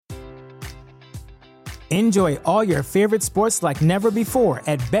Enjoy all your favorite sports like never before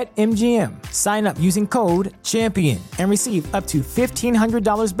at BetMGM. Sign up using code CHAMPION and receive up to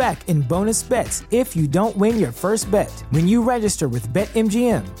 $1,500 back in bonus bets if you don't win your first bet. When you register with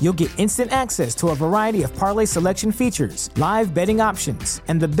BetMGM, you'll get instant access to a variety of parlay selection features, live betting options,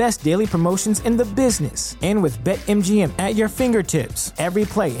 and the best daily promotions in the business. And with BetMGM at your fingertips, every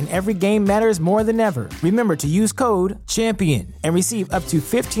play and every game matters more than ever. Remember to use code CHAMPION and receive up to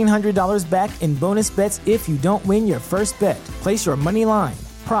 $1,500 back in bonus bets if you don't win your first bet. Place your money line,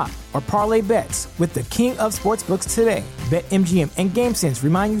 prop, or parlay bets with the king of sportsbooks today. BetMGM and GameSense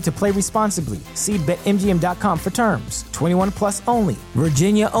remind you to play responsibly. See BetMGM.com for terms. 21 plus only.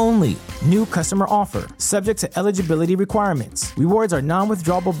 Virginia only. New customer offer. Subject to eligibility requirements. Rewards are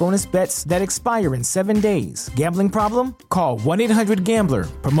non-withdrawable bonus bets that expire in 7 days. Gambling problem? Call 1-800-GAMBLER.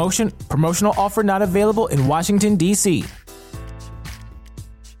 Promotional offer not available in Washington, D.C.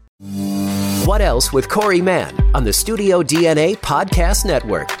 What Else with Corey Mann on the Studio DNA Podcast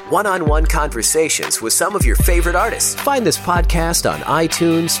Network. One-on-one conversations with some of your favorite artists. Find this podcast on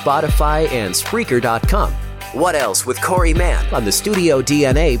iTunes, Spotify, and Spreaker.com. What Else with Corey Mann on the Studio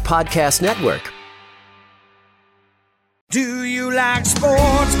DNA Podcast Network. Do you like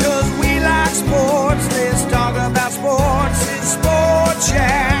sports? 'Cause we like sports. Let's talk about sports. It's Sports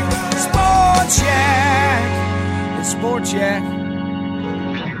Yak. Sports Yak. It's Sports Yak.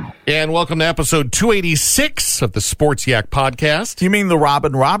 And welcome to episode 286 of the Sports Yak podcast. You mean the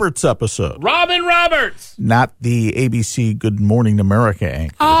Robin Roberts episode? Robin Roberts! Not the ABC Good Morning America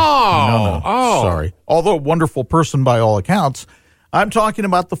anchor. Oh. Sorry. Although a wonderful person by all accounts, I'm talking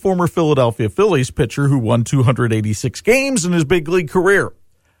about the former Philadelphia Phillies pitcher who won 286 games in his big league career.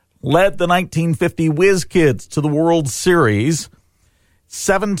 Led the 1950 Whiz Kids to the World Series.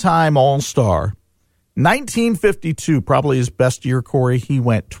 7-time All-Star. 1952, probably his best year, Corey. He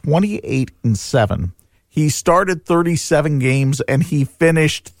went 28-7. He started 37 games, and he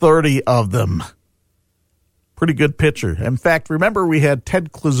finished 30 of them. Pretty good pitcher. In fact, remember we had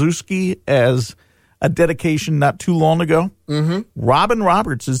Ted Kluszewski as a dedication not too long ago? Mm-hmm. Robin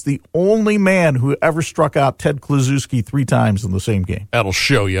Roberts is the only man who ever struck out Ted Kluszewski 3 times in the same game. That'll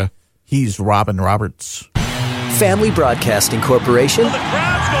show you. He's Robin Roberts. Family Broadcasting Corporation, The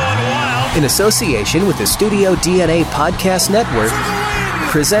crowd's going wild. in association with the Studio DNA Podcast Network,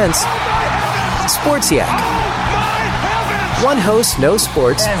 presents Sports Yak. One host knows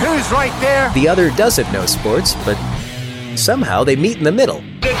sports, And who's right there? the other doesn't know sports, but somehow they meet in the middle.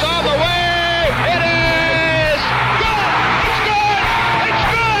 It's on the way! It is! Good! It's good! It's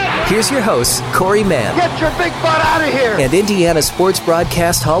good! Here's your hosts, Corey Mann Get your big butt out of here! and Indiana Sports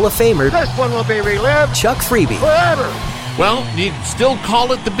Broadcast Hall of Famer This one will be relived Chuck Freeby. forever! Well, you'd still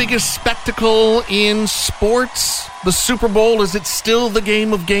call it the biggest spectacle in sports? The Super Bowl, is it still the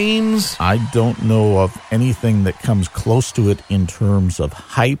game of games? I don't know of anything that comes close to it in terms of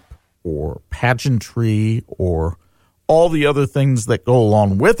hype or pageantry or all the other things that go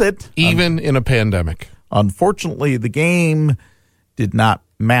along with it. Even in a pandemic. Unfortunately, the game did not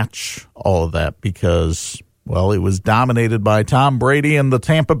match all of that because, well, it was dominated by Tom Brady and the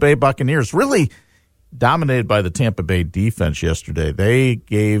Tampa Bay Buccaneers. Really dominated by the Tampa Bay defense yesterday. They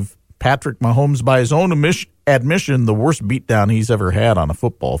gave Patrick Mahomes, by his own admission, the worst beatdown he's ever had on a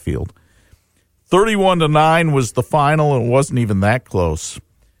football field. 31-9 was the final, and it wasn't even that close.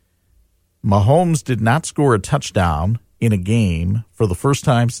 Mahomes did not score a touchdown in a game for the first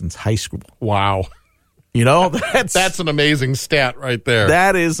time since high school. Wow. You know, that's an amazing stat right there.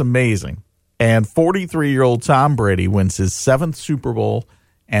 That is amazing. And 43-year-old Tom Brady wins his 7th Super Bowl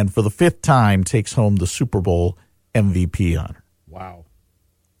and for the 5th time takes home the Super Bowl MVP honor. Wow.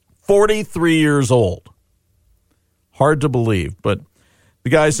 43 years old. Hard to believe, but the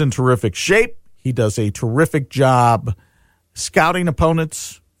guy's in terrific shape. He does a terrific job scouting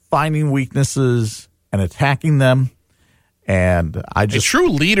opponents, finding weaknesses, and attacking them. And I just a true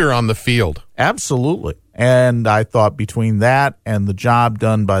leader on the field. Absolutely. And I thought between that and the job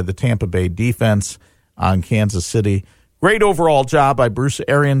done by the Tampa Bay defense on Kansas City, great overall job by Bruce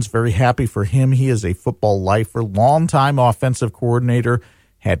Arians. Very happy for him. He is a football lifer, longtime offensive coordinator,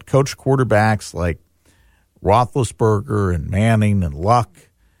 had coached quarterbacks like Roethlisberger and Manning and Luck.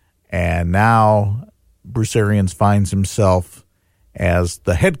 And now Bruce Arians finds himself as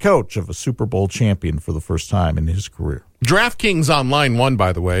the head coach of a Super Bowl champion for the first time in his career. DraftKings Online won,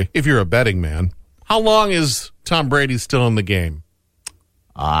 by the way, if you're a betting man. How long is Tom Brady still in the game?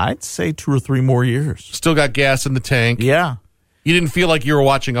 I'd say 2 or 3 more years. Still got gas in the tank? Yeah. You didn't feel like you were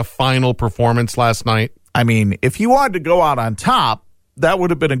watching a final performance last night? I mean, if he wanted to go out on top, that would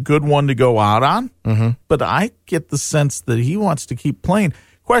have been a good one to go out on. Mm-hmm. But I get the sense that he wants to keep playing.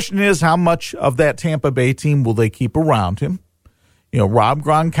 Question is, how much of that Tampa Bay team will they keep around him? Rob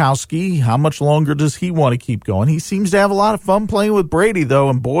Gronkowski, how much longer does he want to keep going? He seems to have a lot of fun playing with Brady, though,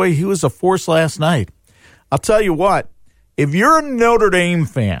 and boy, he was a force last night. I'll tell you what, if you're a Notre Dame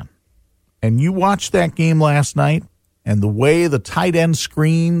fan and you watched that game last night and the way the tight end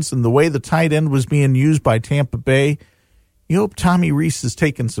screens and the way the tight end was being used by Tampa Bay, you hope Tommy Rees is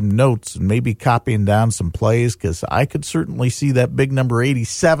taking some notes and maybe copying down some plays, because I could certainly see that big number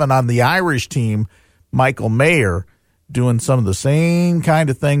 87 on the Irish team, Michael Mayer, doing some of the same kind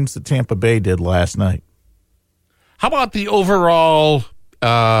of things that Tampa Bay did last night. How about the overall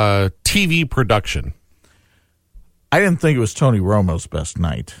TV production? I didn't think it was Tony Romo's best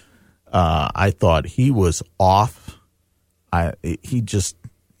night. I thought he was off.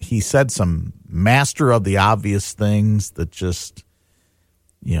 He said some master of the obvious things that just,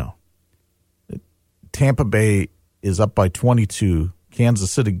 Tampa Bay is up by 22. Kansas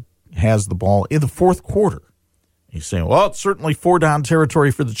City has the ball in the fourth quarter. He's saying, well, it's certainly 4-down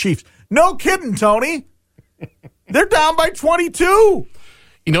territory for the Chiefs. No kidding, Tony. They're down by 22.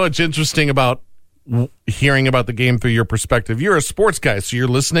 It's interesting about hearing about the game through your perspective. You're a sports guy, so you're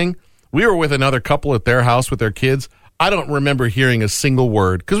listening. We were with another couple at their house with their kids. I don't remember hearing a single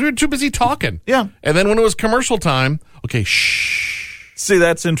word because we were too busy talking. Yeah. And then when it was commercial time, okay, shh. See,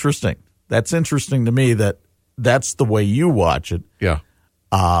 that's interesting. That's interesting to me that's the way you watch it. Yeah.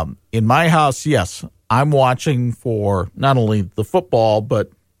 In my house, yes, I'm watching for not only the football,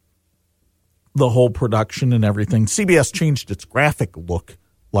 but the whole production and everything. CBS changed its graphic look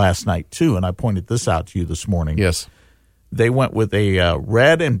last night, too, and I pointed this out to you this morning. Yes. They went with a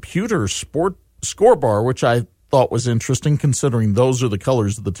red and pewter scorebar, which I thought was interesting considering those are the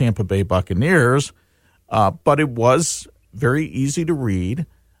colors of the Tampa Bay Buccaneers. But it was very easy to read.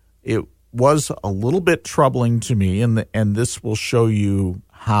 It was a little bit troubling to me, and this will show you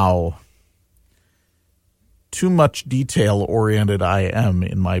how too much detail-oriented I am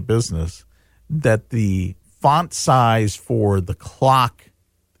in my business, that the font size for the clock,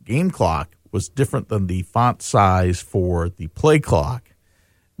 the game clock, was different than the font size for the play clock.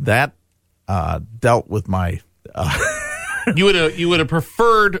 That dealt with my... You would have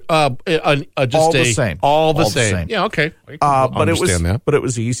preferred just all the same. All the same. Yeah, okay. But it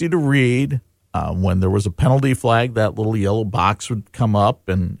was easy to read. When there was a penalty flag, that little yellow box would come up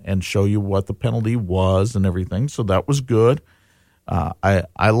and show you what the penalty was and everything. So that was good.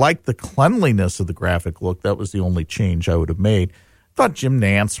 I liked the cleanliness of the graphic look. That was the only change I would have made. I thought Jim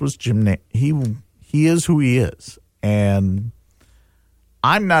Nantz was Jim Nantz. He is who he is. And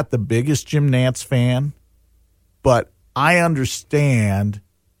I'm not the biggest Jim Nantz fan, but I understand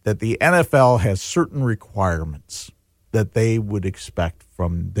that the NFL has certain requirements that they would expect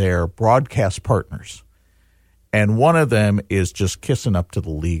from their broadcast partners. And one of them is just kissing up to the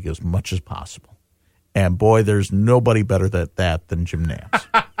league as much as possible. And boy, there's nobody better at that than Jim Nantz.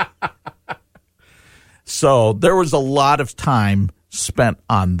 So there was a lot of time spent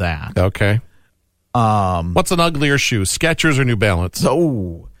on that. Okay. What's an uglier shoe, Skechers or New Balance?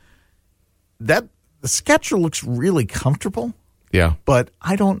 So the Skechers looks really comfortable. Yeah. But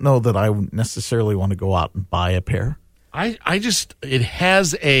I don't know that I would necessarily want to go out and buy a pair. It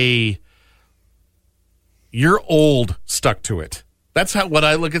has you're old stuck to it. That's what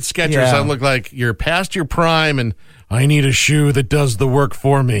I look at Skechers. Yeah. I look like you're past your prime and I need a shoe that does the work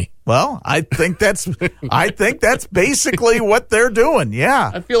for me. Well, I think that's basically what they're doing.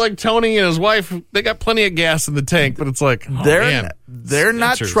 Yeah. I feel like Tony and his wife, they got plenty of gas in the tank, but it's like, they're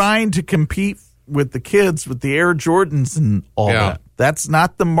not trying to compete with the kids with the Air Jordans and all that. That's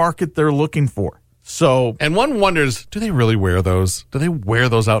not the market they're looking for. So, and one wonders, do they really wear those? Do they wear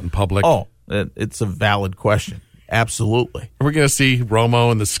those out in public? Oh, it's a valid question. Absolutely. Are we going to see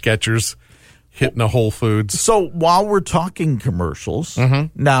Romo and the Skechers hitting a Whole Foods? So while we're talking commercials,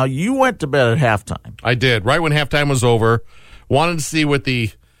 now you went to bed at halftime. I did. Right when halftime was over. Wanted to see what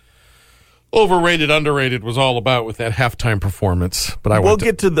the overrated, underrated was all about with that halftime performance. But we'll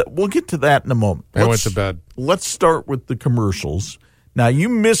get to that in a moment. I went to bed. Let's start with the commercials. Now, you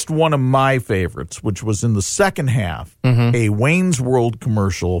missed one of my favorites, which was in the second half, a Wayne's World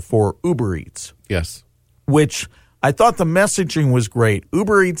commercial for Uber Eats. Yes. Which I thought the messaging was great.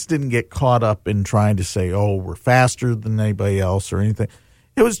 Uber Eats didn't get caught up in trying to say, oh, we're faster than anybody else or anything.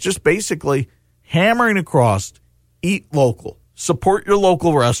 It was just basically hammering across, eat local, support your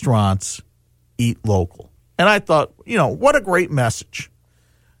local restaurants, eat local. And I thought, what a great message.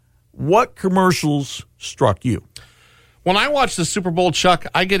 What commercials struck you? When I watch the Super Bowl, Chuck,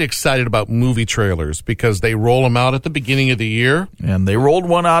 I get excited about movie trailers because they roll them out at the beginning of the year. And they rolled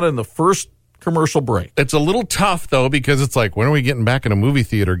one out in the first commercial break. It's a little tough, though, because it's like, when are we getting back in a movie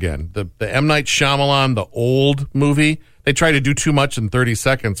theater again? The M. Night Shyamalan, the old movie, they try to do too much in 30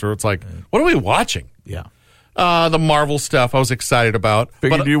 seconds, or it's like, what are we watching? Yeah. The Marvel stuff I was excited about.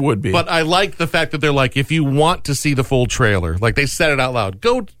 Figured you would be. But I like the fact that they're like, if you want to see the full trailer, like they said it out loud,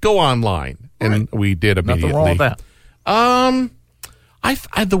 go online. And we did immediately. Nothing wrong with that.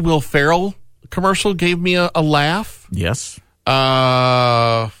 I the Will Ferrell commercial gave me a laugh. Yes.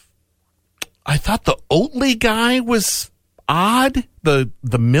 I thought the Oatly guy was odd. The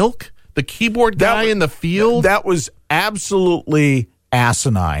milk, the keyboard guy in the field. That was absolutely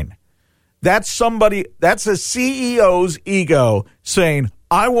asinine. That's a CEO's ego saying,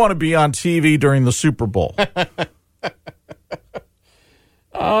 I want to be on TV during the Super Bowl.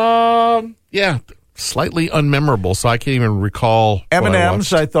 Yeah, slightly unmemorable, so I can't even recall.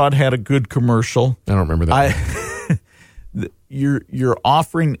 M&M's, I thought, had a good commercial. I don't remember that. You're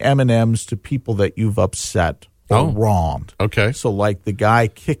offering M&M's to people that you've upset or wronged. Okay. So like the guy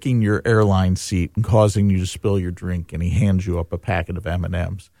kicking your airline seat and causing you to spill your drink, and he hands you up a packet of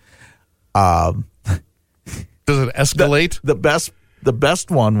M&M's. Does it escalate? The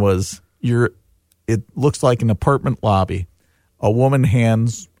best one was it looks like an apartment lobby. A woman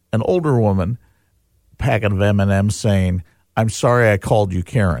hands an older woman a packet of M&M's saying, I'm sorry I called you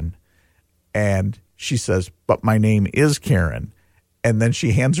Karen. And she says, but my name is Karen. And then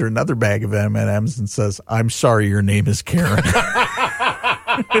she hands her another bag of M&M's and says, I'm sorry your name is Karen.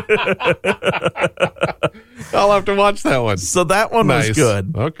 I'll have to watch that one. So that one was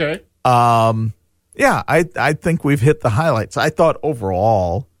good. Okay. Yeah, I think we've hit the highlights. I thought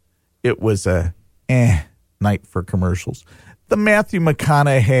overall it was a night for commercials. The Matthew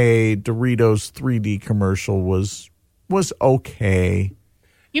McConaughey Doritos 3D commercial was okay.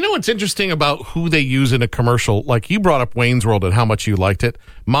 You know what's interesting about who they use in a commercial? Like you brought up Wayne's World and how much you liked it.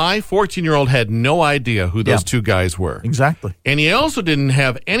 My 14-year-old had no idea who those two guys were. Exactly. And he also didn't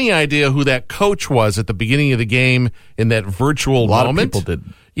have any idea who that coach was at the beginning of the game in that virtual moment. A lot of people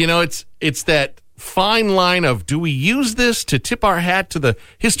didn't. You know, it's that fine line of, do we use this to tip our hat to the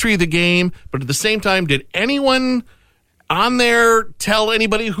history of the game? But at the same time, did anyone on there tell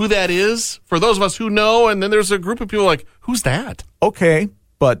anybody who that is? For those of us who know, and then there's a group of people like, who's that? Okay,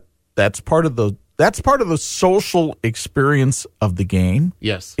 but that's part of the social experience of the game.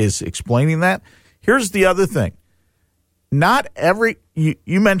 Yes. Is explaining that. Here's the other thing. Not every you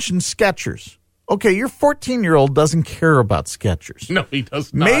mentioned Skechers. Okay, your 14-year-old doesn't care about Skechers. No, he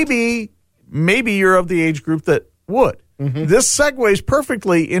does not. Maybe you're of the age group that would. Mm-hmm. This segues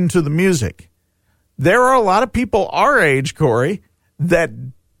perfectly into the music. There are a lot of people our age, Corey, that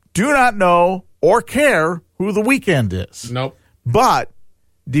do not know or care who The Weeknd is. Nope. But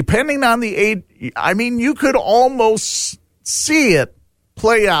depending on the age, I mean, you could almost see it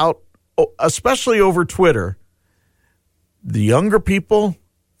play out, especially over Twitter. The younger people,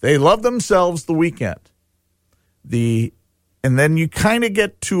 they love themselves The Weeknd. And then you kind of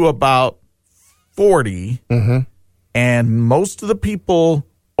get to about 40, and most of the people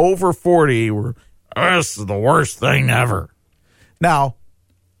over 40 were, this is the worst thing ever. Now,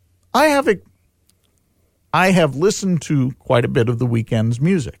 I have listened to quite a bit of The Weeknd's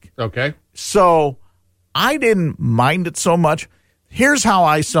music. Okay. So I didn't mind it so much. Here's how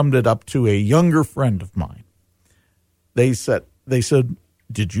I summed it up to a younger friend of mine. They said,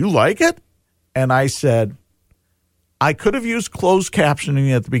 did you like it? And I said, I could have used closed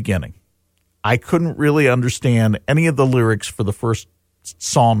captioning at the beginning. I couldn't really understand any of the lyrics for the first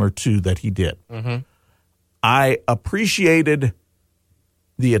song or two that he did. Mm-hmm. I appreciated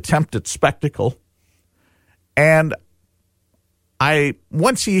the attempt at spectacle. And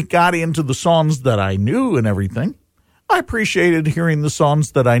once he got into the songs that I knew and everything, I appreciated hearing the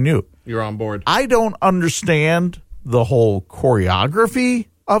songs that I knew. You're on board. I don't understand the whole choreography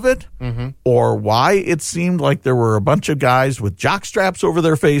of it, or why it seemed like there were a bunch of guys with jock straps over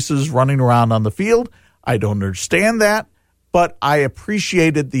their faces running around on the field. I don't understand that, but I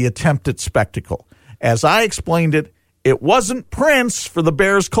appreciated the attempt at spectacle. As I explained it, it wasn't Prince for the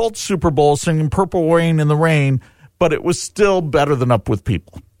Bears-Colts Super Bowl singing Purple Rain in the Rain, but it was still better than Up With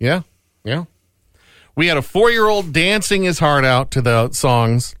People. Yeah, yeah. We had a 4-year-old dancing his heart out to the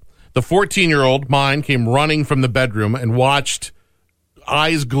songs. The 14-year-old, mine, came running from the bedroom and watched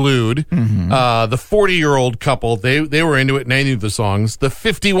eyes glued. Mm-hmm. The 40-year-old couple, they were into it and they knew the songs. The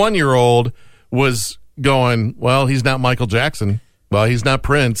 51-year-old was going, well, he's not Michael Jackson. Well, he's not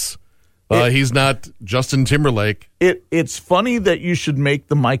Prince. He's not Justin Timberlake. It's funny that you should make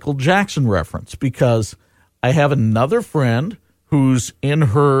the Michael Jackson reference, because I have another friend who's in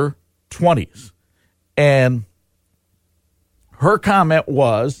her 20s, and her comment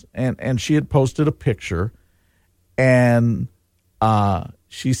was, and she had posted a picture, and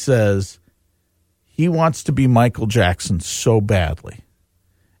she says, he wants to be Michael Jackson so badly.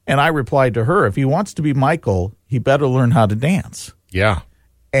 And I replied to her, if he wants to be Michael, he better learn how to dance. Yeah.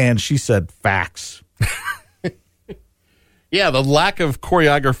 And she said, facts. Yeah, the lack of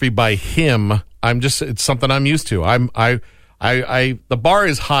choreography by him, it's something I'm used to. The bar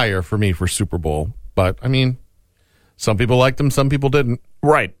is higher for me for Super Bowl, but I mean, some people liked him, some people didn't.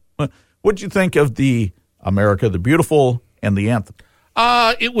 Right. What'd you think of the America the Beautiful and the anthem?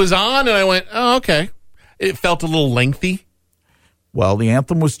 It was on, and I went, oh, okay. It felt a little lengthy. Well, the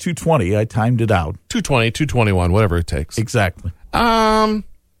anthem was 2:20. I timed it out. 2:20, 2:21, whatever it takes. Exactly.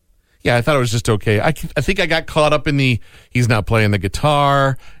 Yeah, I thought it was just okay. I think I got caught up in he's not playing the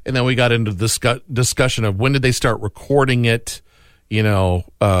guitar, and then we got into the discussion of when did they start recording it,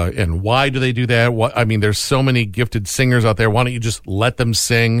 and why do they do that? There's so many gifted singers out there. Why don't you just let them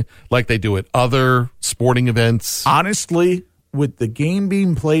sing like they do at other sporting events? Honestly, with the game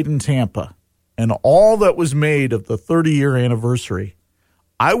being played in Tampa and all that was made of the 30-year anniversary,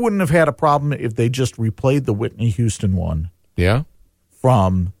 I wouldn't have had a problem if they just replayed the Whitney Houston one. Yeah.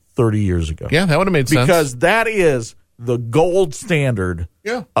 From 30 years ago. Yeah, that would have made sense. Because that is the gold standard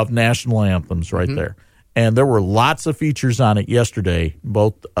of national anthems right there. And there were lots of features on it yesterday.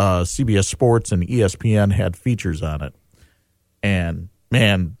 Both CBS Sports and ESPN had features on it. And,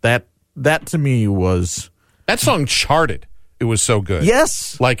 man, that to me was... That song charted. It was so good.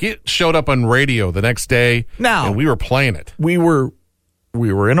 Yes. Like, it showed up on radio the next day, and we were playing it. We were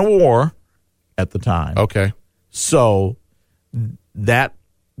in a war at the time. Okay. So that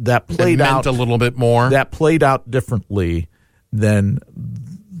played out a little bit more. That played out differently than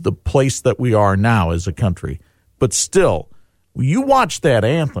the place that we are now as a country. But still, you watch that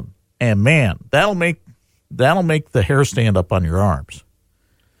anthem, and man, that'll make the hair stand up on your arms.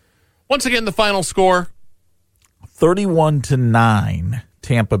 Once again, the final score 31-9,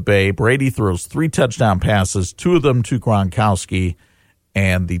 Tampa Bay. Brady throws 3 touchdown passes, 2 of them to Gronkowski,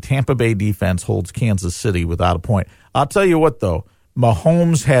 and the Tampa Bay defense holds Kansas City without a point. I'll tell you what, though.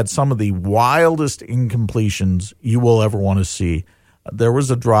 Mahomes had some of the wildest incompletions you will ever want to see. There was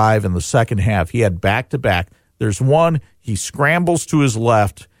a drive in the second half. He had back-to-back. There's one, he scrambles to his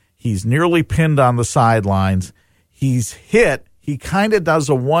left. He's nearly pinned on the sidelines. He's hit. He kind of does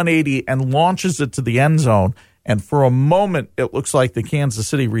a 180 and launches it to the end zone. And for a moment, it looks like the Kansas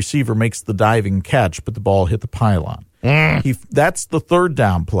City receiver makes the diving catch, but the ball hit the pylon. That's the third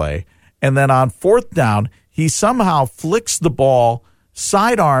down play. And then on fourth down, he somehow flicks the ball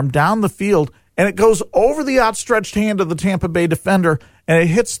sidearm down the field, and it goes over the outstretched hand of the Tampa Bay defender, and it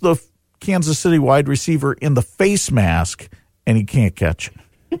hits the Kansas City wide receiver in the face mask, and he can't catch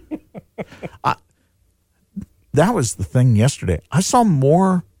it. That was the thing yesterday. I saw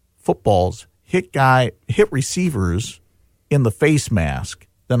more footballs hit receivers in the face mask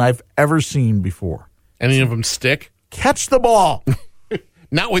than I've ever seen before. Any of them stick? Catch the ball.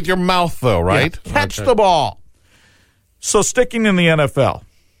 Not with your mouth, though, right? Yeah, catch the ball. So sticking in the NFL,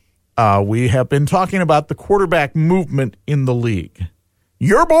 we have been talking about the quarterback movement in the league.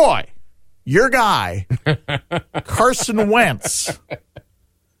 Your boy, your guy, Carson Wentz,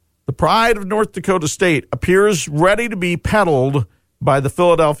 the pride of North Dakota State, appears ready to be peddled by the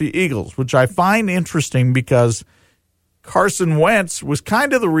Philadelphia Eagles, which I find interesting because Carson Wentz was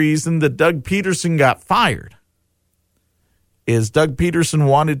kind of the reason that Doug Peterson got fired. Doug Peterson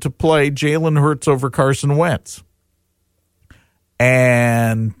wanted to play Jalen Hurts over Carson Wentz.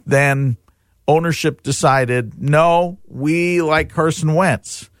 And then ownership decided, no, we like Carson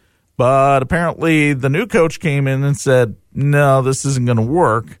Wentz. But apparently the new coach came in and said, no, this isn't going to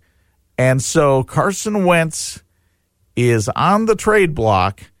work. And so Carson Wentz is on the trade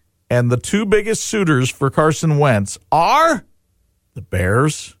block, and the 2 biggest suitors for Carson Wentz are the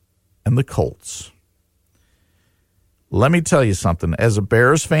Bears and the Colts. Let me tell you something. As a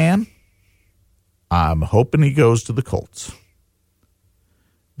Bears fan, I'm hoping he goes to the Colts.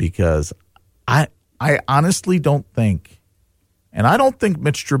 Because I honestly don't think, and I don't think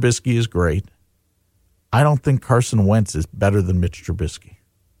Mitch Trubisky is great. I don't think Carson Wentz is better than Mitch Trubisky.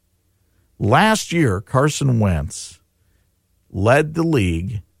 Last year, Carson Wentz led the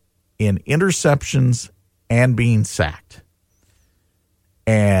league in interceptions and being sacked.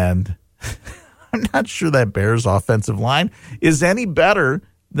 And I'm not sure that Bears offensive line is any better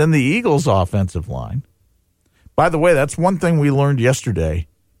than the Eagles offensive line. By the way, that's one thing we learned yesterday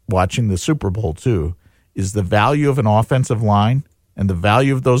watching the Super Bowl too, is the value of an offensive line and the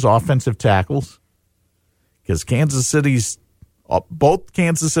value of those offensive tackles. Because both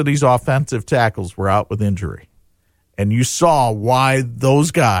Kansas City's offensive tackles were out with injury. And you saw why those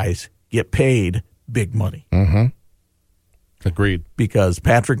guys get paid big money. Agreed. Because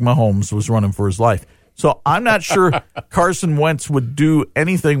Patrick Mahomes was running for his life. So I'm not sure Carson Wentz would do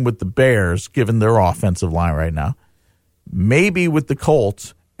anything with the Bears, given their offensive line right now. Maybe with the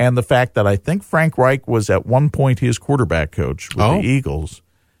Colts and the fact that I think Frank Reich was at one point his quarterback coach with the Eagles.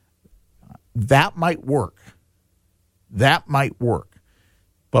 That might work. That might work.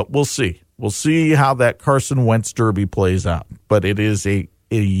 But we'll see. We'll see how that Carson Wentz derby plays out. But it is a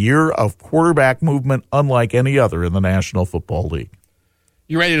year of quarterback movement unlike any other in the National Football League.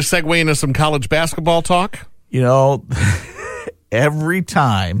 You ready to segue into some college basketball talk? You know, every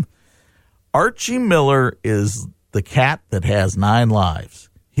time Archie Miller is the cat that has 9 lives.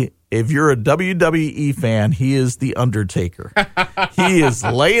 If you're a WWE fan, he is the Undertaker. He is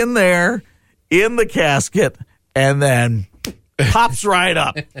laying there in the casket and then pops right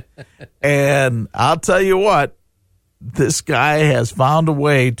up. And I'll tell you what, this guy has found a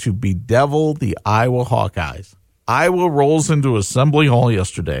way to bedevil the Iowa Hawkeyes. Iowa rolls into Assembly Hall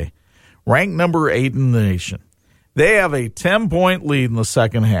yesterday, ranked number 8 in the nation. They have a 10-point lead in the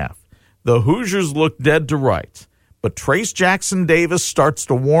second half. The Hoosiers look dead to rights. But Trace Jackson Davis starts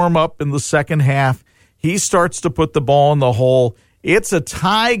to warm up in the second half. He starts to put the ball in the hole. It's a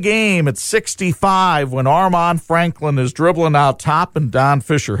tie game at 65 when Armand Franklin is dribbling out top and Don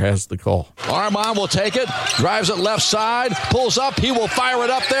Fisher has the call. Armand will take it, drives it left side, pulls up. He will fire it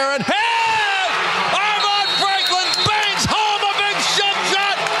up there and Armand Franklin bangs home a big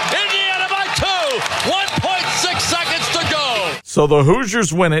shot. Indiana by 2. 1.6 seconds to go. So the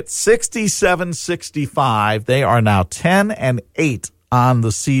Hoosiers win it 67-65. They are now 10-8 on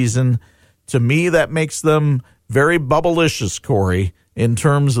the season. To me, that makes them very bubblicious, Corey, in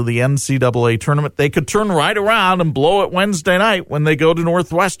terms of the NCAA tournament. They could turn right around and blow it Wednesday night when they go to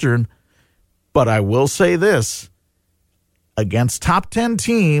Northwestern. But I will say this, against top 10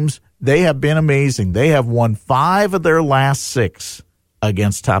 teams, they have been amazing. They have won 5 of their last 6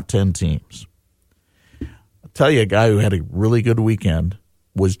 against top 10 teams. I'll tell you, a guy who had a really good weekend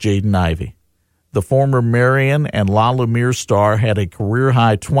was Jaden Ivey. The former Marion and La Lumiere star had a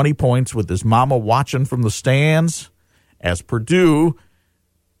career-high 20 points with his mama watching from the stands as Purdue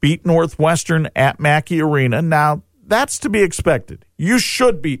beat Northwestern at Mackey Arena. Now, that's to be expected. You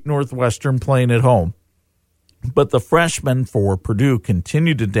should beat Northwestern playing at home. But the freshmen for Purdue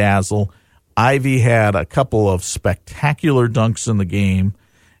continued to dazzle. Ivey had a couple of spectacular dunks in the game,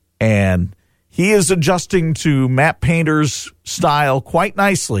 and he is adjusting to Matt Painter's style quite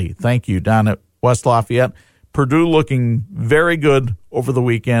nicely. Thank you, down at West Lafayette. Purdue looking very good over the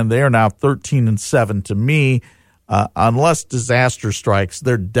weekend. They are now 13-7. To me, unless disaster strikes,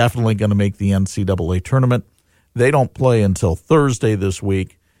 they're definitely going to make the NCAA tournament. They don't play until Thursday this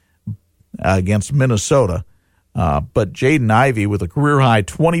week against Minnesota. But Jaden Ivey with a career-high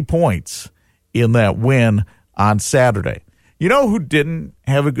 20 points in that win on Saturday. You know who didn't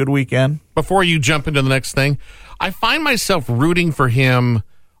have a good weekend? Before you jump into the next thing, I find myself rooting for him.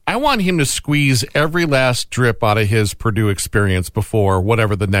 I want him to squeeze every last drip out of his Purdue experience before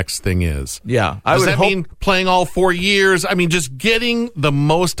whatever the next thing is. Yeah. Does that mean playing all 4 years? I mean, just getting the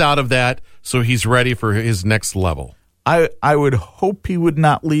most out of that so he's ready for his next level. I would hope he would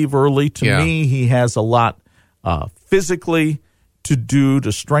not leave early. To me, he has a lot physically to do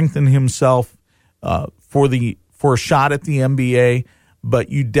to strengthen himself for a shot at the NBA. But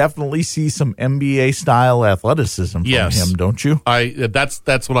you definitely see some NBA-style athleticism from him, don't you?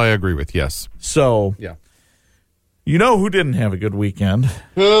 That's what I agree with, yes. So, you know who didn't have a good weekend?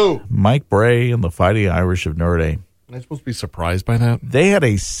 Who? Mike Bray and the Fighting Irish of Notre Dame. Am I supposed to be surprised by that? They had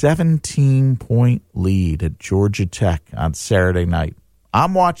a 17-point lead at Georgia Tech on Saturday night.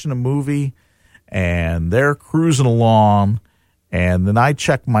 I'm watching a movie, and they're cruising along, and then I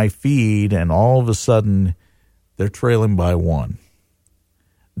check my feed, and all of a sudden, they're trailing by 1.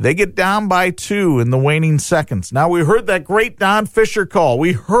 They get down by 2 in the waning seconds. Now, we heard that great Don Fisher call.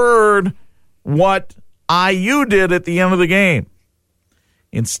 We heard what IU did at the end of the game.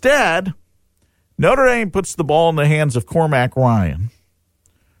 Instead, Notre Dame puts the ball in the hands of Cormac Ryan,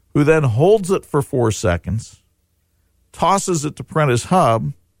 who then holds it for 4 seconds, tosses it to Prentice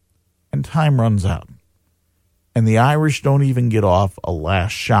Hubb, and time runs out. And the Irish don't even get off a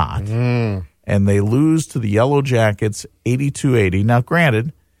last shot. And they lose to the Yellow Jackets 82-80. Now,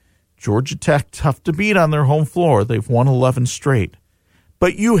 granted, Georgia Tech, tough to beat on their home floor. They've won 11 straight.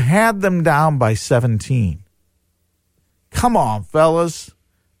 But you had them down by 17. Come on, fellas.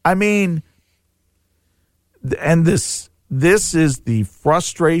 I mean, and this is the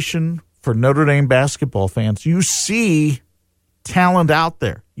frustration for Notre Dame basketball fans. You see talent out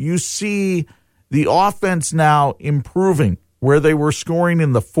there. You see The offense now improving, where they were scoring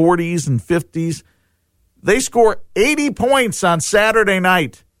in the 40s and 50s. They score 80 points on Saturday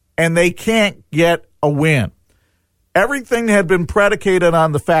night, and they can't get a win. Everything had been predicated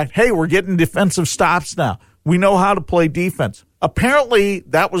on the fact, hey, we're getting defensive stops now. We know how to play defense. Apparently,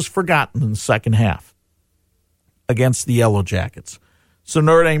 that was forgotten in the second half against the Yellow Jackets. So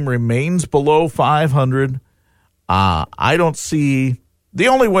Notre Dame remains below 500. I don't see the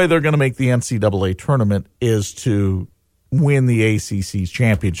only way they're going to make the NCAA tournament is to win the ACC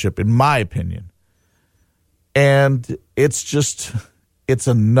championship, in my opinion. And it's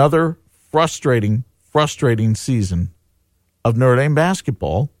another frustrating season of Notre Dame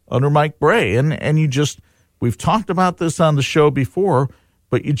basketball under Mike Brey. And we've talked about this on the show before,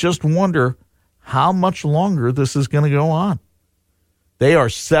 but you just wonder how much longer this is going to go on. They are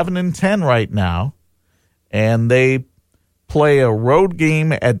 7-10 right now, and they play a road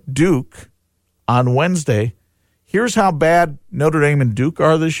game at Duke on Wednesday. Here's how bad Notre Dame and Duke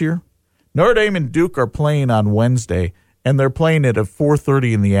are this year. Notre Dame and Duke are playing on Wednesday, and they're playing it at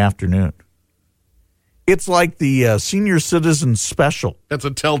 4:30 in the afternoon. It's like the senior citizen special. That's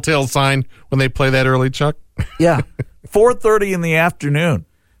a telltale sign when they play that early, Chuck. Yeah, 4:30 in the afternoon.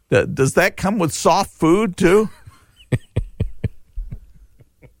 Does that come with soft food, too?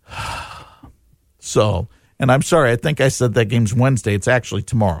 So, and I'm sorry, I think I said that game's Wednesday. It's actually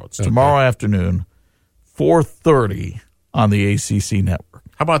tomorrow. It's tomorrow afternoon, 4:30 on the ACC network.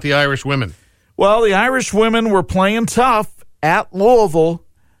 How about the Irish women? Well, the Irish women were playing tough at Louisville.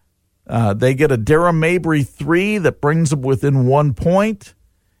 They get a Dara Mabry 3 that brings them within 1 point.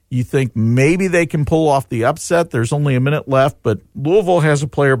 You think maybe they can pull off the upset. There's only a minute left, but Louisville has a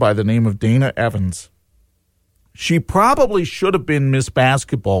player by the name of Dana Evans. She probably should have been Miss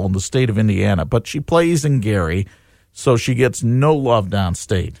Basketball in the state of Indiana, but she plays in Gary, so she gets no love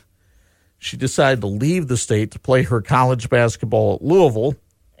downstate. She decided to leave the state to play her college basketball at Louisville,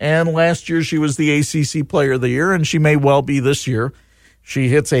 and last year she was the ACC Player of the Year, and she may well be this year. She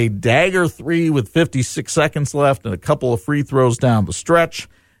hits a dagger 3 with 56 seconds left and a couple of free throws down the stretch,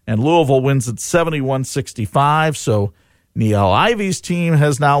 and Louisville wins at 71-65, so Niele Ivy's team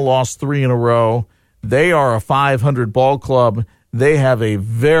has now lost 3 in a row. They are a 500 ball club. They have a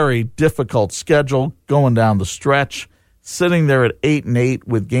very difficult schedule going down the stretch, sitting there at 8-8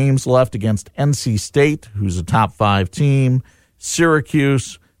 with games left against NC State, who's a top 5 team,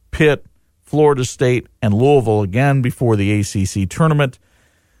 Syracuse, Pitt, Florida State, and Louisville again before the ACC tournament.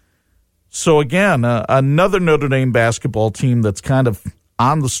 So again, another Notre Dame basketball team that's kind of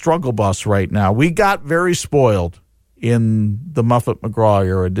on the struggle bus right now. We got very spoiled in the Muffet-McGraw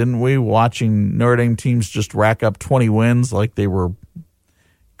era, didn't we? Watching Notre Dame teams just rack up 20 wins like they were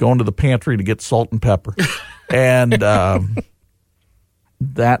going to the pantry to get salt and pepper. And that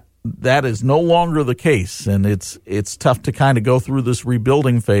is no longer the case, and it's tough to kind of go through this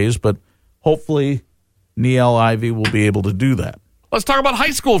rebuilding phase, but hopefully Niele Ivy will be able to do that. Let's talk about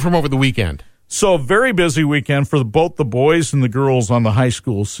high school from over the weekend. So a very busy weekend for both the boys and the girls on the high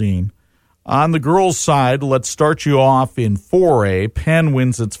school scene. On the girls' side, let's start you off in 4A. Penn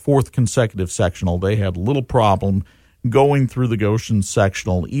wins its 4th consecutive sectional. They had little problem going through the Goshen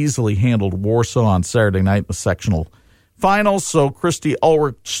sectional, easily handled Warsaw on Saturday night in the sectional finals. So Christy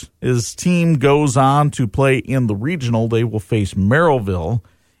Ulrich's team goes on to play in the regional. They will face Merrillville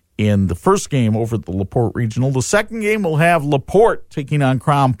in the first game over at the LaPorte Regional. The second game will have LaPorte taking on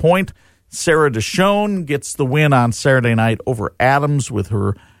Crown Point. Sarah Deshone gets the win on Saturday night over Adams with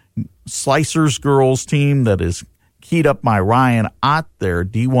her Slicers girls team that is keyed up by Ryan Ott, their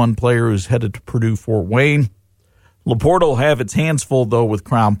D1 player who's headed to Purdue Fort Wayne. LaPorte will have its hands full, though, with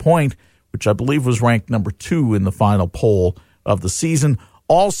Crown Point, which I believe was ranked number 2 in the final poll of the season.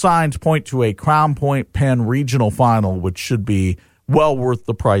 All signs point to a Crown Point Penn regional final, which should be well worth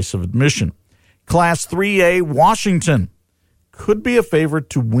the price of admission. Class 3A, Washington could be a favorite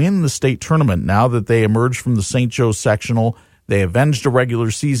to win the state tournament now that they emerged from the St. Joe sectional. They avenged a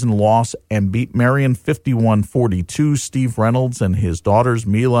regular season loss and beat Marion 51-42. Steve Reynolds and his daughters,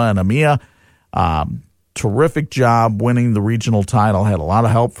 Mila and Amia, terrific job winning the regional title. Had a lot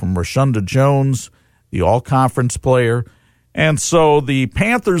of help from Rashunda Jones, the all-conference player. And so the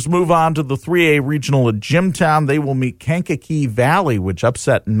Panthers move on to the 3A regional at Jimtown. They will meet Kankakee Valley, which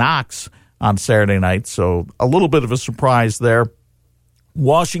upset Knox on Saturday night. So a little bit of a surprise there.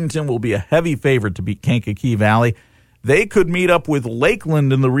 Washington will be a heavy favorite to beat Kankakee Valley. They could meet up with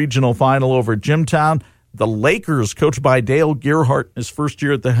Lakeland in the regional final over at Jimtown. The Lakers, coached by Dale Gearhart in his first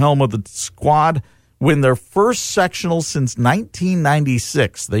year at the helm of the squad, win their first sectional since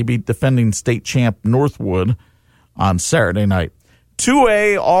 1996. They beat defending state champ Northwood on Saturday night.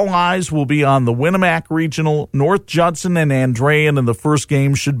 2A, all eyes will be on the Winnemac Regional. North Judson and Andrean in the first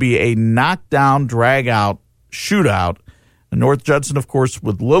game should be a knockdown, drag-out, shootout. And North Judson, of course,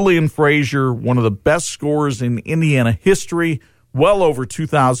 with Lillian Frazier, one of the best scorers in Indiana history, well over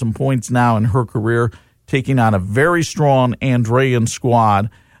 2,000 points now in her career, taking on a very strong Andrean squad.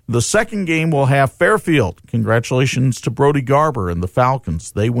 The second game will have Fairfield. Congratulations to Brody Garber and the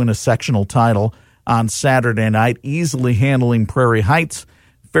Falcons. They win a sectional title on Saturday night, easily handling Prairie Heights.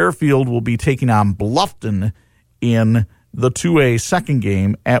 Fairfield will be taking on Bluffton in the 2A second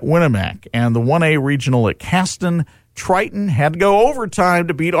game at Winnemac. And the 1A regional at Caston. Triton had to go overtime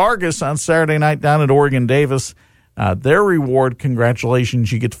to beat Argus on Saturday night down at Oregon Davis. Their reward,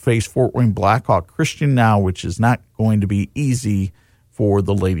 congratulations, you get to face Fort Wayne Blackhawk Christian now, which is not going to be easy for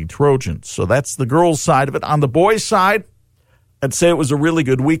the Lady Trojans. So that's the girls' side of it. On the boys' side, I'd say it was a really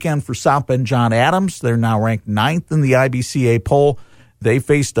good weekend for South Bend John Adams. They're now ranked 9th in the IBCA poll. They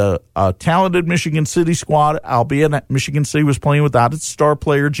faced a talented Michigan City squad, albeit Michigan City was playing without its star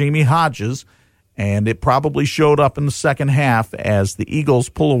player, Jamie Hodges, and it probably showed up in the second half as the Eagles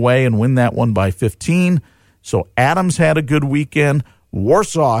pull away and win that one by 15. So Adams had a good weekend.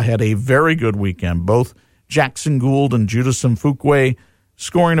 Warsaw had a very good weekend. Both Jackson Gould and Judas Mfukwe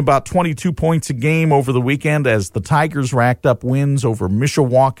scoring about 22 points a game over the weekend as the Tigers racked up wins over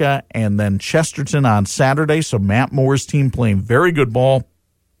Mishawaka and then Chesterton on Saturday. So Matt Moore's team playing very good ball.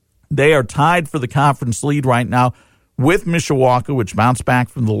 They are tied for the conference lead right now with Mishawaka, which bounced back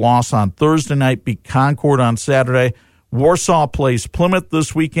from the loss on Thursday night, beat Concord on Saturday. Warsaw plays Plymouth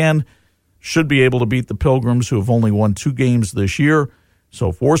this weekend. Should be able to beat the Pilgrims, who have only won 2 games this year. So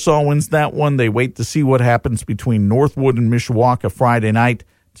if Warsaw wins that one, they wait to see what happens between Northwood and Mishawaka Friday night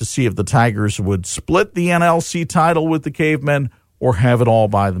to see if the Tigers would split the NLC title with the Cavemen or have it all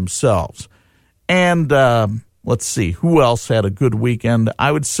by themselves. And let's see, who else had a good weekend?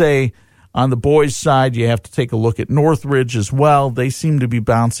 I would say on the boys' side, you have to take a look at Northridge as well. They seem to be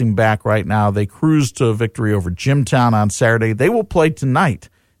bouncing back right now. They cruised to a victory over Jimtown on Saturday. They will play tonight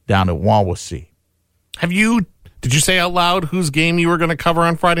down at Wawasee. Did you say out loud whose game you were going to cover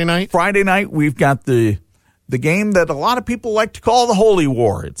on Friday night? Friday night, we've got the game that a lot of people like to call the Holy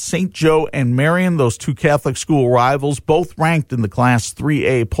War. It's St. Joe and Marion, those two Catholic school rivals, both ranked in the Class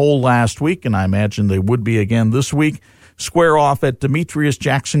 3A poll last week, and I imagine they would be again this week. Square off at Demetrius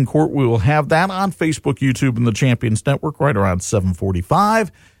Jackson Court. We will have that on Facebook, YouTube, and the Champions Network right around 7:45,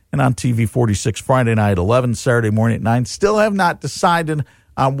 and on TV 46 Friday night, 11, Saturday morning at 9. Still have not decided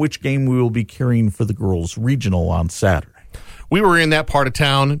on which game we will be carrying for the girls' regional on Saturday. We were in that part of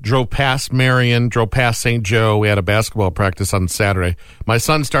town, drove past Marion, drove past St. Joe. We had a basketball practice on Saturday. My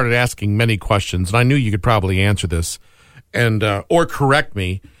son started asking many questions, and I knew you could probably answer this and or correct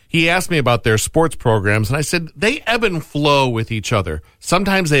me. He asked me about their sports programs, and I said they ebb and flow with each other.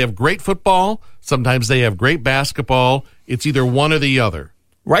 Sometimes they have great football. Sometimes they have great basketball. It's either one or the other.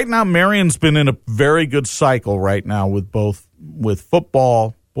 Right now, Marion's been in a very good cycle right now with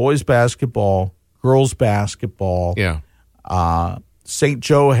football, boys basketball, girls basketball. Yeah. St.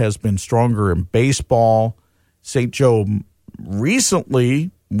 Joe has been stronger in baseball. St. Joe recently,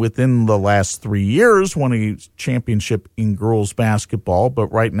 within the last 3 years, won a championship in girls basketball, but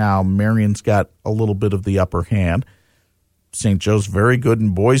right now Marion's got a little bit of the upper hand. St. Joe's very good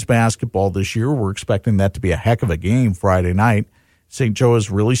in boys basketball this year. We're expecting that to be a heck of a game Friday night. St. Joe has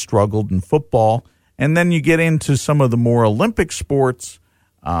really struggled in football. And then you get into some of the more Olympic sports.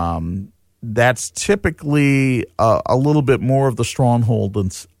 That's typically a little bit more of the stronghold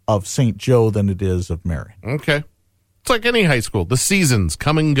of St. Joe than it is of Marion. Okay. It's like any high school. The seasons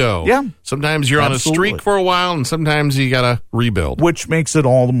come and go. Yeah. Sometimes you're on a streak for a while, and sometimes you got to rebuild. Which makes it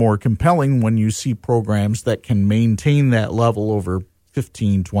all the more compelling when you see programs that can maintain that level over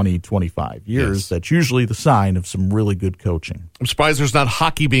 15, 20, 25 years. Yes. That's usually the sign of some really good coaching. I'm surprised there's not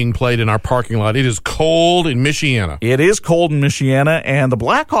hockey being played in our parking lot. It is cold in Michiana. It is cold in Michiana, and the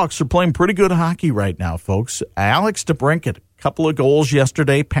Blackhawks are playing pretty good hockey right now, folks. Alex DeBrincat, a couple of goals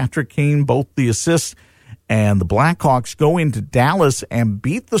yesterday. Patrick Kane, both the assists. And the Blackhawks go into Dallas and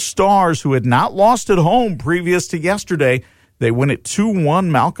beat the Stars, who had not lost at home previous to yesterday. They win it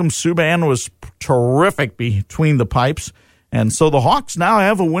 2-1. Malcolm Subban was terrific between the pipes. And so the Hawks now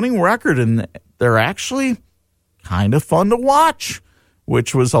have a winning record, and they're actually kind of fun to watch,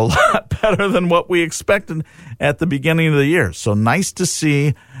 which was a lot better than what we expected at the beginning of the year. So nice to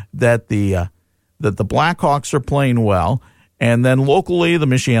see that the Blackhawks are playing well. And then locally, the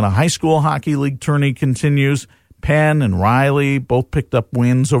Michiana High School Hockey League tourney continues. Penn and Riley both picked up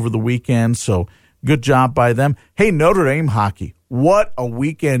wins over the weekend, so good job by them. Hey, Notre Dame hockey, what a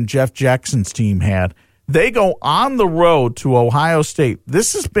weekend Jeff Jackson's team had. They go on the road to Ohio State.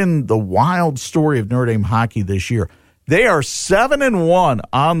 This has been the wild story of Notre Dame hockey this year. They are 7-1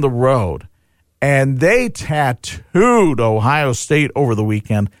 on the road, and they tattooed Ohio State over the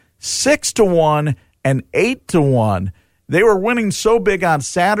weekend, 6-1 and 8-1. They were winning so big on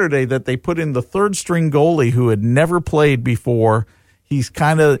Saturday that they put in the third-string goalie who had never played before. He's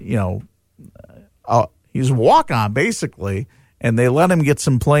kind of, he's a walk-on, basically, and they let him get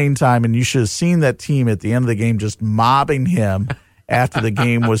some playing time, and you should have seen that team at the end of the game just mobbing him after the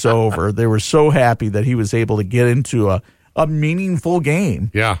game was over. They were so happy that he was able to get into a meaningful game.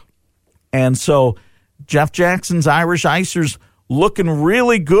 Yeah. And so Jeff Jackson's Irish Icers looking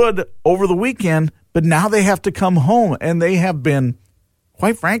really good over the weekend, but now they have to come home, and they have been,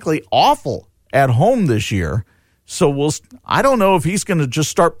 quite frankly, awful at home this year. So I don't know if he's going to just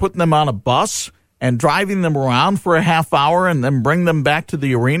start putting them on a bus and driving them around for a half hour and then bring them back to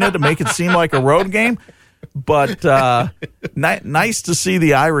the arena to make it seem like a road game. But nice to see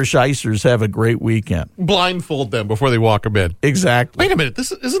the Irish Icers have a great weekend. Blindfold them before they walk them in. Exactly. Wait a minute.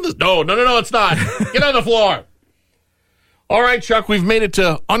 Isn't this? No, it's not. Get on the floor. All right, Chuck, we've made it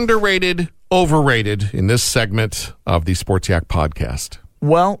to underrated, overrated in this segment of the Sports Yak podcast.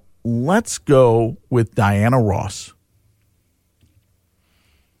 Well, let's go with Diana Ross.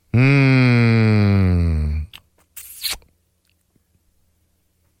 I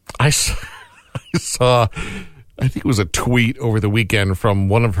saw, I think it was a tweet over the weekend from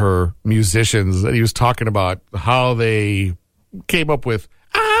one of her musicians that he was talking about how they came up with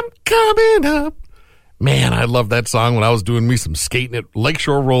 "I'm Coming Up." Man, I loved that song when I was doing me some skating at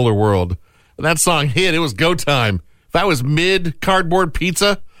Lakeshore Roller World. When that song hit, it was go time. If I was mid-cardboard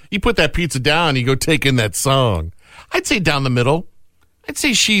pizza, you put that pizza down, you go take in that song. I'd say down the middle. I'd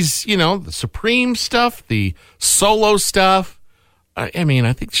say she's, the Supreme stuff, the solo stuff. I mean,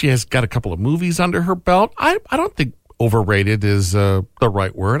 I think she has got a couple of movies under her belt. I don't think overrated is the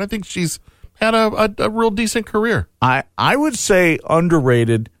right word. I think she's had a real decent career. I would say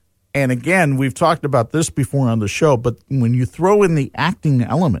underrated. And again, we've talked about this before on the show, but when you throw in the acting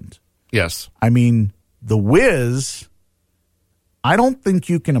element, yes, I mean, The Wiz, I don't think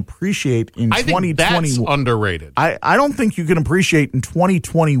you can appreciate in 2020. That's underrated. I don't think you can appreciate in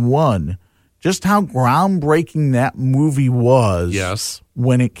 2021 just how groundbreaking that movie was. Yes,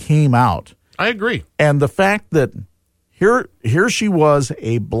 when it came out. I agree. And the fact that here she was,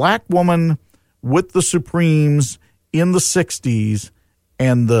 a black woman with the Supremes in the 60s,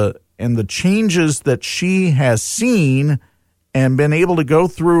 and the changes that she has seen and been able to go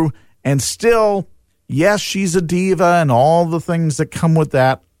through, and still, yes, she's a diva and all the things that come with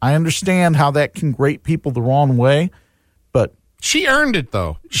that. I understand how that can grate people the wrong way, but she earned it,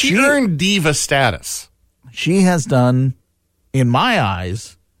 though. She earned diva status. She has done, in my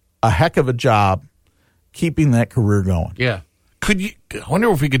eyes, a heck of a job keeping that career going. Yeah. I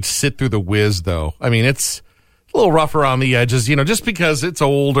wonder if we could sit through The Wiz, though. I mean, it's a little rough around the edges, just because it's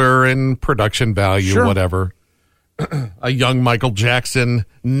older and production value, sure, whatever. A young Michael Jackson,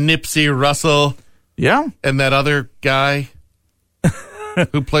 Nipsey Russell. Yeah. And that other guy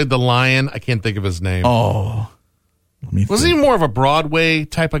who played the lion. I can't think of his name. Oh. Wasn't he more of a Broadway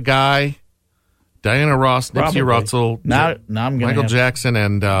type of guy? Diana Ross, Nipsey Russell, now I'm gonna Michael Jackson,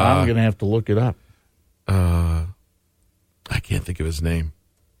 and I'm going to have to look it up. I can't think of his name.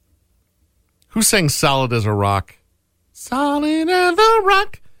 Who sang Solid as a Rock? Solid as a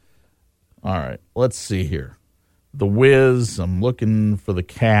Rock. All right, let's see here. The Wiz, I'm looking for the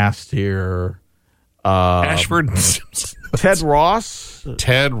cast here. Ashford. Ted Ross.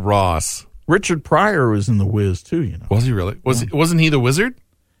 Ted Ross. Richard Pryor was in The Wiz, too, Was he really? Wasn't he the wizard?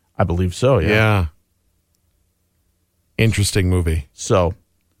 I believe so, yeah. Interesting movie. So,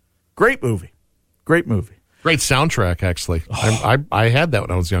 great movie. Great movie. Great soundtrack, actually. I had that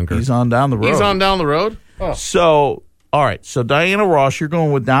when I was younger. He's on down the road. Oh. So, all right. So, Diana Ross, you're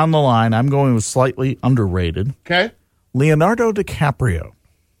going with down the line. I'm going with slightly underrated. Okay. Leonardo DiCaprio.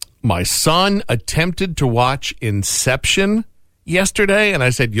 My son attempted to watch Inception yesterday, and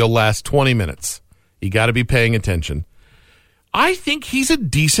I said, you'll last 20 minutes. You got to be paying attention. I think he's a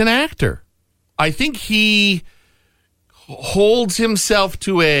decent actor. I think he holds himself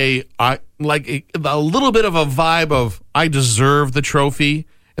to a little bit of a vibe of, I deserve the trophy.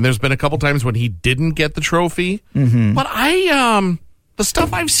 And there's been a couple times when he didn't get the trophy. Mm-hmm. But the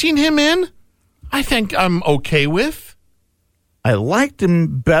stuff I've seen him in, I think I'm okay with. I liked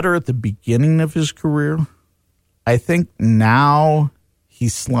him better at the beginning of his career. I think now he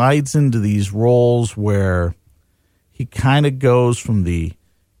slides into these roles where he kind of goes from the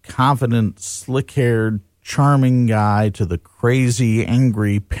confident, slick-haired, charming guy to the crazy,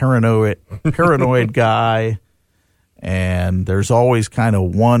 angry, paranoid guy. And there's always kind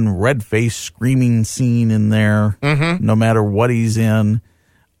of one red-faced screaming scene in there, no matter what he's in.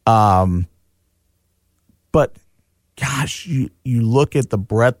 But, gosh, you look at the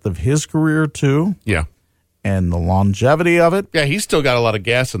breadth of his career, too. Yeah. And the longevity of it. Yeah, he's still got a lot of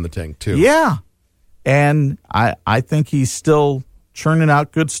gas in the tank, too. Yeah. And I think he's still churning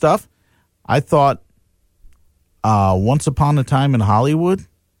out good stuff. I thought Once Upon a Time in Hollywood,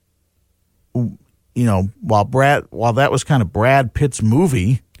 while that was kind of Brad Pitt's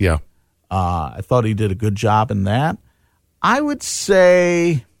movie, yeah, I thought he did a good job in that. I would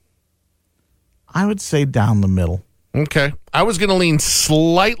say down the middle. Okay. I was going to lean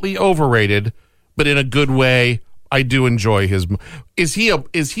slightly overrated, but in a good way. I do enjoy his. Is he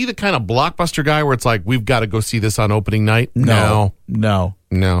the kind of blockbuster guy where it's like, we've got to go see this on opening night? No. Not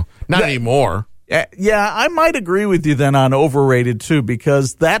anymore. Yeah, I might agree with you then on overrated too,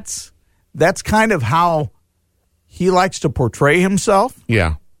 because that's kind of how he likes to portray himself.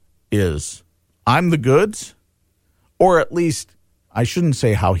 Yeah. Is I'm the goods, or at least I shouldn't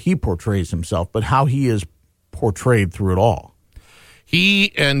say how he portrays himself, but how he is portrayed through it all.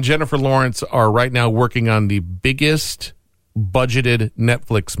 He and Jennifer Lawrence are right now working on the biggest budgeted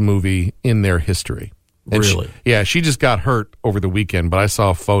Netflix movie in their history. And really? She just got hurt over the weekend, but I saw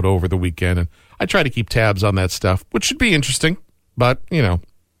a photo over the weekend, and I try to keep tabs on that stuff, which should be interesting. But, can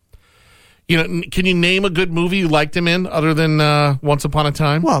you name a good movie you liked him in other than Once Upon a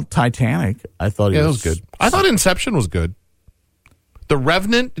Time? Well, Titanic. I thought that was good. I thought Inception was good. The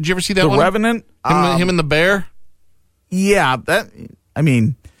Revenant. Did you ever see that one? The Revenant? Him and the bear? Yeah,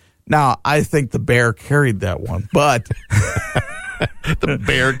 now I think the bear carried that one, but the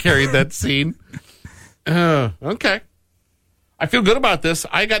bear carried that scene. Okay. I feel good about this.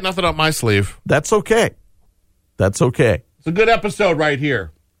 I got nothing up my sleeve. That's okay. It's a good episode right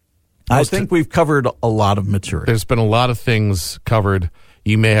here. I think we've covered a lot of material. There's been a lot of things covered.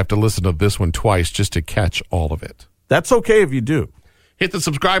 You may have to listen to this one twice just to catch all of it. That's okay if you do. Hit the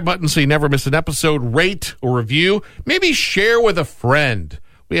subscribe button so you never miss an episode. Rate or review. Maybe share with a friend.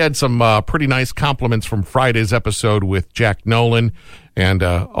 We had some pretty nice compliments from Friday's episode with Jack Nolan, and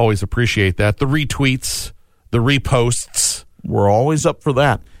always appreciate that. The retweets, the reposts. We're always up for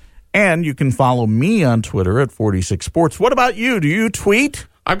that. And you can follow me on Twitter at 46Sports. What about you? Do you tweet?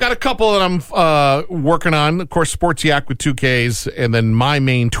 I've got a couple that I'm working on. Of course, Sports Yak with 2 Ks, and then my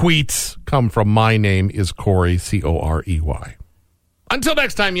main tweets come from my name is Corey, Corey. Until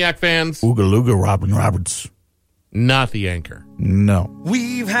next time, Yak fans. Ooga Looga, Robin Roberts. Not the anchor. No.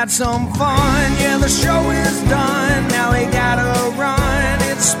 We've had some fun, yeah, the show is done. Now we gotta run.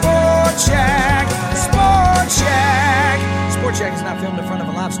 It's Sports Yak. Sports Yak. Sports Yak is not filmed in front of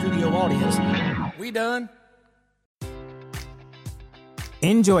a live studio audience. We done.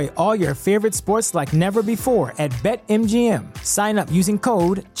 Enjoy all your favorite sports like never before at BetMGM. Sign up using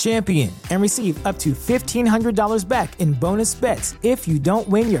code CHAMPION and receive up to $1,500 back in bonus bets if you don't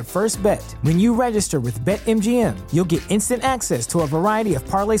win your first bet. When you register with BetMGM, you'll get instant access to a variety of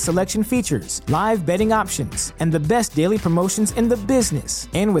parlay selection features, live betting options, and the best daily promotions in the business.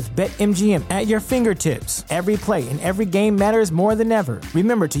 And with BetMGM at your fingertips, every play and every game matters more than ever.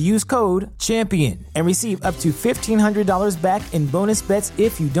 Remember to use code CHAMPION and receive up to $1,500 back in bonus bets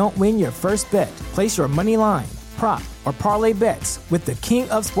if you don't win your first bet. Place your money line, prop, or parlay bets with the king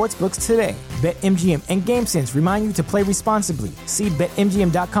of sportsbooks today. BetMGM and GameSense remind you to play responsibly. See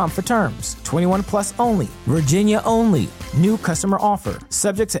BetMGM.com for terms. 21 plus only. Virginia only. New customer offer.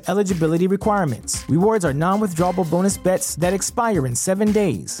 Subject to eligibility requirements. Rewards are non-withdrawable bonus bets that expire in 7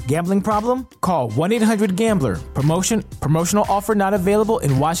 days. Gambling problem? Call 1-800-GAMBLER. Promotional offer not available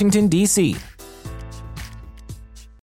in Washington, D.C.